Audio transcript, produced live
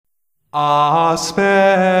Asperges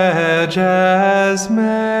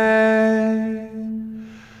me,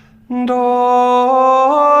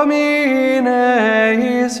 Domine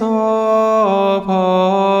isopo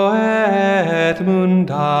et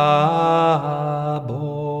mundabor,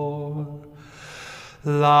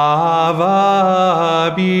 lavabis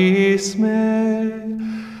me,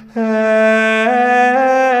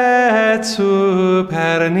 et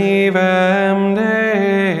super nivem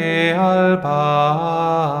de albabor.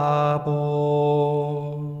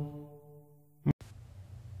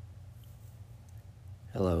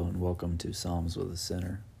 Hello and welcome to Psalms with a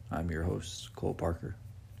Sinner. I'm your host, Cole Parker.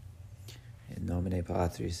 In nomine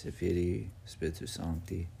Patris et Filii Spiritus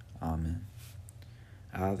Sancti. Amen.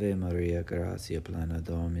 Ave Maria, gratia plena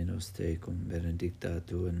Dominus tecum, benedicta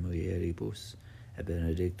tu in mulieribus, et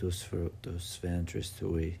benedictus fructus ventris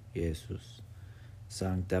tui, Iesus.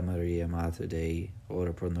 Sancta Maria, Mater Dei,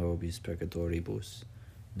 ora pro nobis peccatoribus,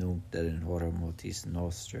 nunc et in hora mortis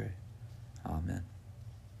nostrae. Amen.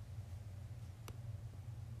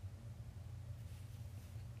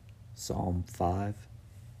 Psalm 5.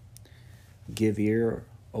 Give ear,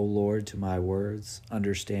 O Lord, to my words,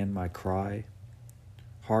 understand my cry.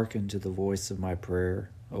 Hearken to the voice of my prayer,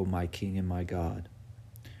 O my King and my God.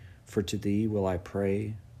 For to thee will I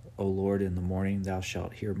pray, O Lord, in the morning thou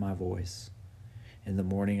shalt hear my voice. In the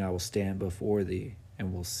morning I will stand before thee,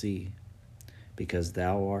 and will see, because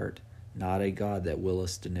thou art not a God that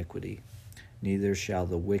willest iniquity, neither shall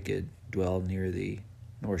the wicked dwell near thee,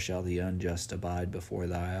 nor shall the unjust abide before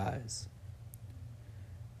thy eyes.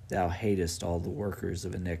 Thou hatest all the workers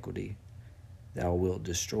of iniquity. Thou wilt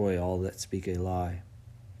destroy all that speak a lie.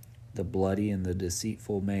 The bloody and the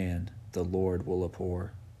deceitful man the Lord will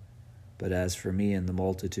abhor. But as for me in the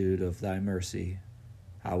multitude of thy mercy,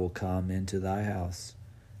 I will come into thy house.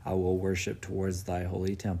 I will worship towards thy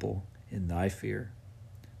holy temple in thy fear.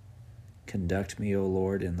 Conduct me, O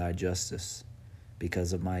Lord, in thy justice.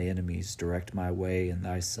 Because of my enemies, direct my way in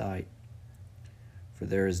thy sight. For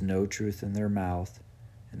there is no truth in their mouth,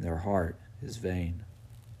 and their heart is vain.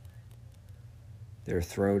 Their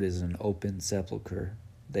throat is an open sepulchre.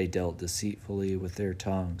 They dealt deceitfully with their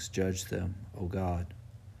tongues. Judge them, O God.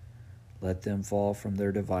 Let them fall from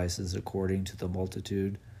their devices according to the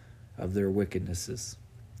multitude of their wickednesses.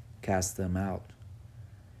 Cast them out.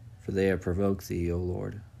 For they have provoked thee, O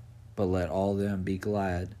Lord. But let all them be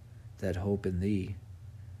glad that hope in thee.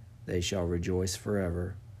 They shall rejoice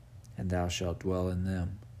forever, and thou shalt dwell in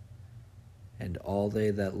them. And all they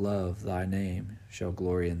that love thy name shall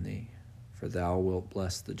glory in thee, for thou wilt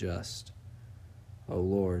bless the just. O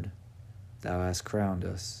Lord, thou hast crowned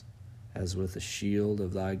us as with a shield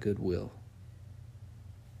of thy good will.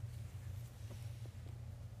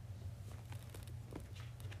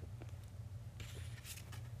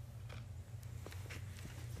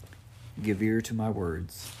 Give ear to my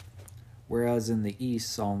words. Whereas in the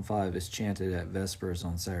East, Psalm 5 is chanted at Vespers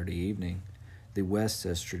on Saturday evening, the West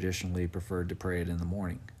has traditionally preferred to pray it in the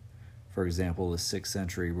morning. For example, the 6th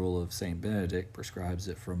century rule of St. Benedict prescribes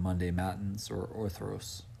it for Monday Matins or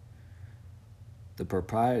Orthros. The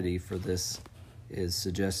propriety for this is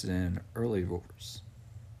suggested in early verse.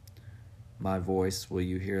 My voice will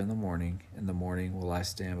you hear in the morning will I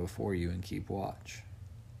stand before you and keep watch.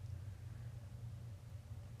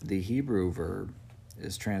 The Hebrew verb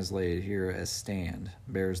is translated here as stand,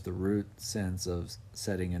 bears the root sense of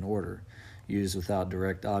setting in order, used without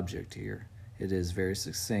direct object here. It is very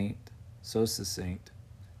succinct, so succinct,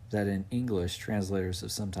 that in English translators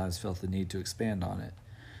have sometimes felt the need to expand on it.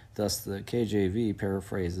 Thus the KJV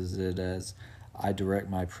paraphrases it as, I direct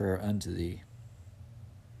my prayer unto thee.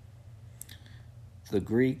 The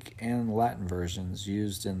Greek and Latin versions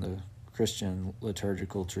used in the Christian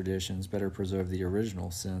liturgical traditions better preserve the original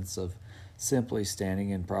sense of simply standing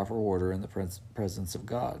in proper order in the presence of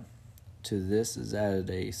God. To this is added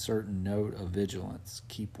a certain note of vigilance,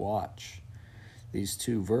 keep watch. These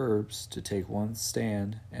two verbs, to take one's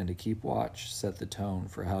stand and to keep watch, set the tone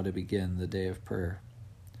for how to begin the day of prayer.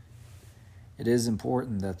 It is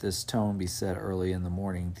important that this tone be set early in the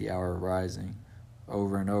morning, the hour of rising.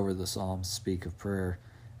 Over and over the Psalms speak of prayer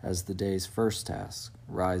as the day's first task.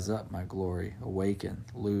 Rise up, my glory, awaken,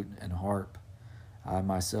 lute and harp. I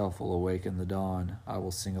myself will awaken the dawn. I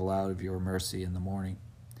will sing aloud of your mercy in the morning.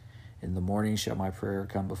 In the morning shall my prayer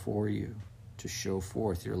come before you, to show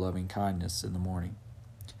forth your loving kindness in the morning,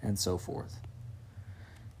 and so forth.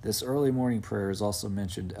 This early morning prayer is also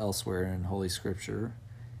mentioned elsewhere in Holy Scripture,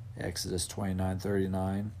 Exodus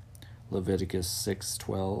 29:39, Leviticus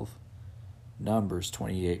 6:12, Numbers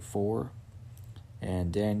 28:4,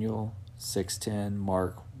 and Daniel 6:10,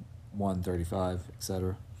 Mark 1:35,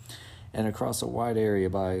 etc., and across a wide area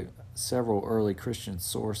by several early Christian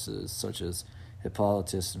sources, such as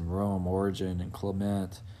Hippolytus in Rome, Origen and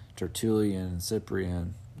Clement, Tertullian and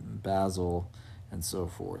Cyprian, Basil, and so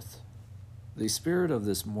forth. The spirit of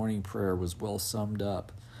this morning prayer was well summed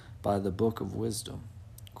up by the Book of Wisdom.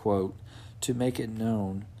 Quote, "To make it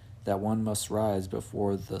known that one must rise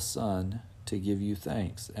before the sun to give you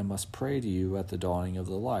thanks, and must pray to you at the dawning of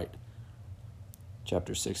the light."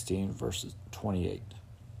 Chapter 16, verses 28.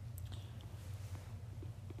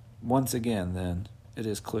 Once again, then, it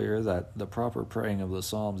is clear that the proper praying of the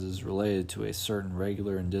Psalms is related to a certain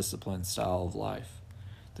regular and disciplined style of life.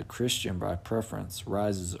 The Christian, by preference,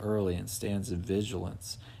 rises early and stands in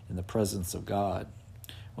vigilance in the presence of God.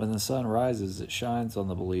 When the sun rises, it shines on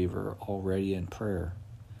the believer already in prayer.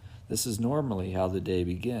 This is normally how the day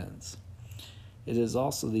begins. It is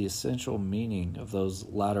also the essential meaning of those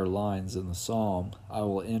latter lines in the psalm, "I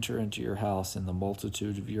will enter into your house in the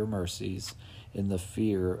multitude of your mercies. In the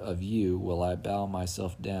fear of you will I bow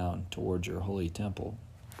myself down towards your holy temple."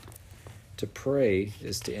 To pray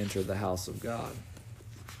is to enter the house of God.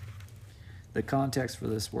 The context for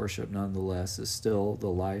this worship, nonetheless, is still the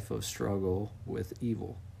life of struggle with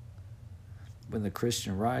evil. When the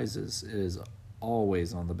Christian rises, it is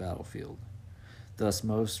always on the battlefield. Thus,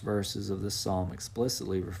 most verses of this psalm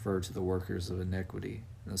explicitly refer to the workers of iniquity,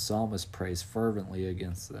 and the psalmist prays fervently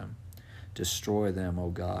against them. "Destroy them, O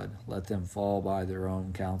God, let them fall by their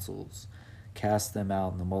own counsels. Cast them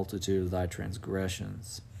out in the multitude of thy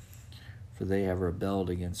transgressions, for they have rebelled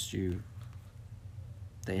against you."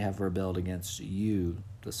 They have rebelled against you,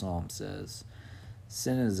 the psalm says.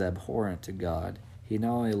 Sin is abhorrent to God. He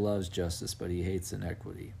not only loves justice, but he hates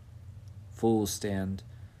iniquity. Fools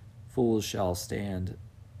shall stand,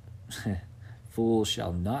 fools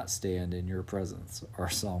shall not stand in your presence, our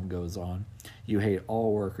psalm goes on. You hate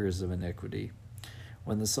all workers of iniquity.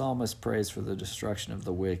 When the psalmist prays for the destruction of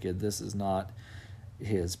the wicked, this is not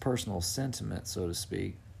his personal sentiment, so to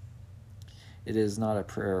speak. It is not a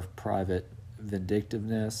prayer of private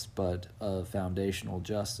vindictiveness, but of foundational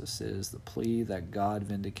justice. It is the plea that God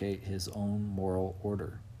vindicate his own moral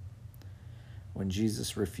order. When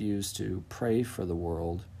Jesus refused to pray for the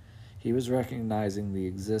world, he was recognizing the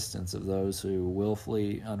existence of those who,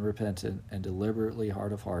 willfully unrepentant and deliberately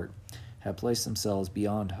hard of heart, have placed themselves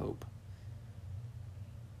beyond hope.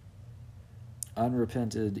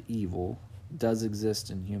 Unrepented evil does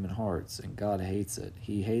exist in human hearts, and God hates it.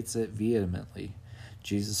 He hates it vehemently.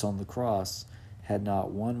 Jesus on the cross had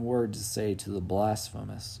not one word to say to the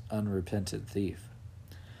blasphemous, unrepentant thief.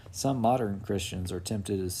 Some modern Christians are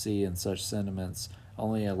tempted to see in such sentiments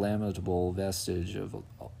only a lamentable vestige of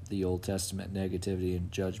the Old Testament negativity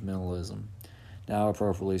and judgmentalism, now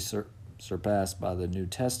appropriately surpassed by the New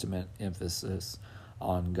Testament emphasis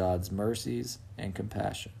on God's mercies and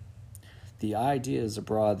compassion. The idea is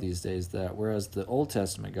abroad these days that whereas the Old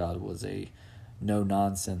Testament God was a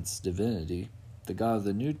no-nonsense divinity, the God of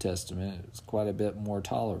the New Testament is quite a bit more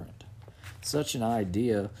tolerant. Such an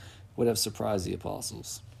idea would have surprised the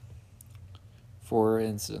apostles. For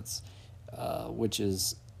instance, which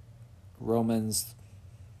is Romans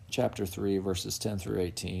chapter 3, verses 10 through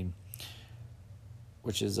 18,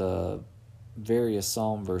 which is various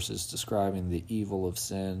psalm verses describing the evil of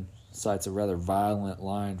sin, cites a rather violent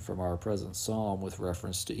line from our present psalm with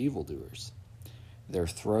reference to evildoers. Their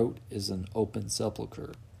throat is an open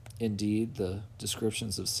sepulchre. Indeed, the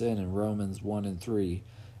descriptions of sin in Romans 1 and 3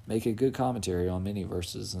 make a good commentary on many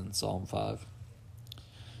verses in Psalm 5.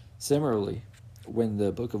 Similarly, when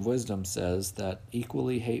the Book of Wisdom says that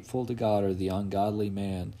equally hateful to God are the ungodly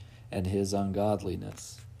man and his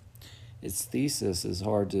ungodliness, its thesis is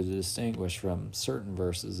hard to distinguish from certain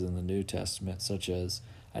verses in the New Testament, such as,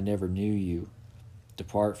 "I never knew you.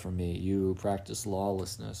 Depart from me, you who practice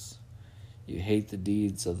lawlessness. You hate the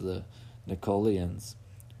deeds of the Nicolaitans,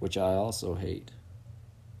 which I also hate."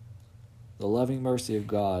 The loving mercy of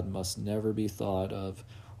God must never be thought of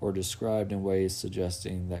or described in ways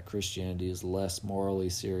suggesting that Christianity is less morally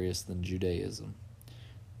serious than Judaism.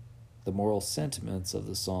 The moral sentiments of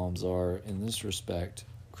the Psalms are, in this respect,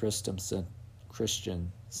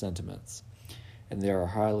 Christian sentiments, and they are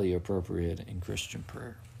highly appropriate in Christian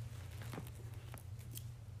prayer.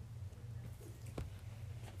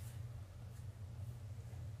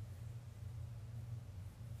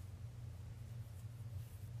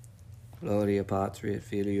 Gloria Patri et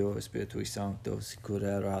Filio et Spiritui Sancto, sicut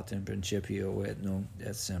erat in principio et nunc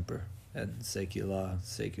et semper et in saecula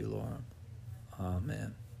saeculorum.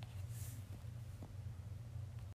 Amen.